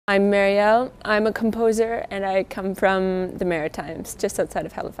I'm Marielle, I'm a composer and I come from the Maritimes, just outside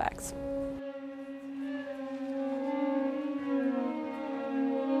of Halifax.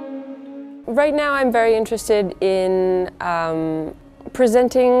 Right now I'm very interested in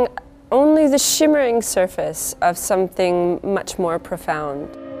presenting only the shimmering surface of something much more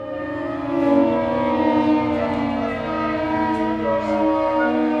profound.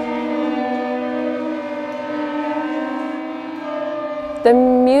 The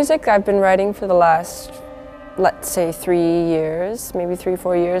music I've been writing for the last, let's say, 3 years, maybe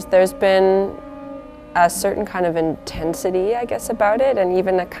 3-4 years, there's been a certain kind of intensity, I guess, about it, and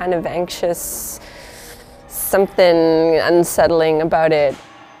even a kind of anxious, something unsettling about it.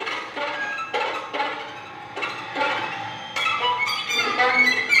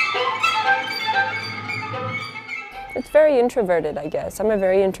 It's very introverted, I guess. I'm a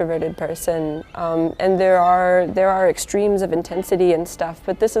very introverted person, and there are extremes of intensity and stuff.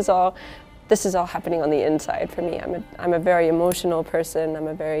 But this is all happening on the inside for me. I'm a very emotional person. I'm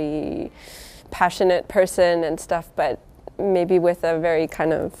a very passionate person and stuff. But maybe with a very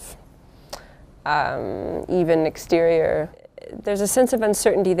kind of even exterior. There's a sense of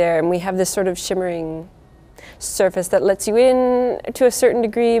uncertainty there, and we have this sort of shimmering surface that lets you in to a certain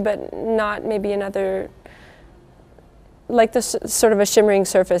degree, but not maybe another. Like this sort of a shimmering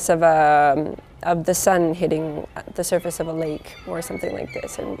surface of the sun hitting the surface of a lake or something like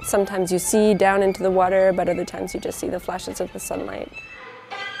this. And sometimes you see down into the water, but other times you just see the flashes of the sunlight.